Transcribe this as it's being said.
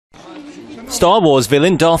Star Wars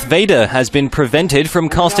villain Darth Vader has been prevented from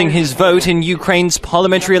casting his vote in Ukraine's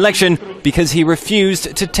parliamentary election because he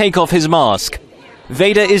refused to take off his mask.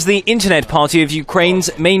 Vader is the Internet Party of Ukraine's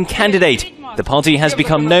main candidate. The party has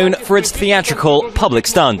become known for its theatrical public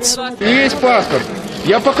stunts.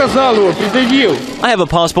 I have a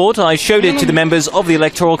passport. I showed it to the members of the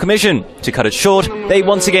Electoral Commission. To cut it short, they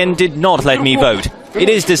once again did not let me vote. It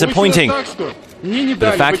is disappointing.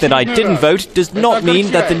 The fact that I didn't vote does not mean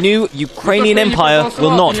that the new Ukrainian empire will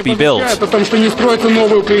not be built.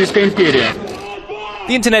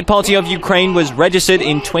 The Internet Party of Ukraine was registered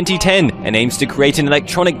in 2010 and aims to create an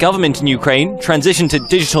electronic government in Ukraine, transition to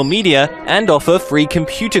digital media, and offer free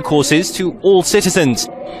computer courses to all citizens.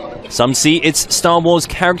 Some see its Star Wars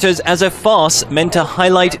characters as a farce meant to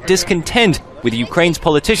highlight discontent with Ukraine's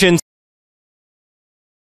politicians,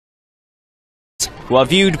 who are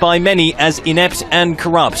viewed by many as inept and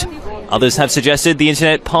corrupt. Others have suggested the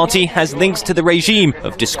Internet Party has links to the regime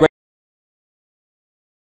of disgraced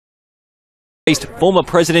former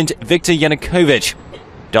President Viktor Yanukovych.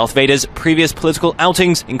 Darth Vader's previous political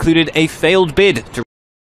outings included a failed bid to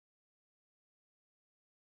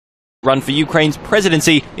run for Ukraine's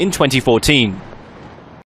presidency in 2014.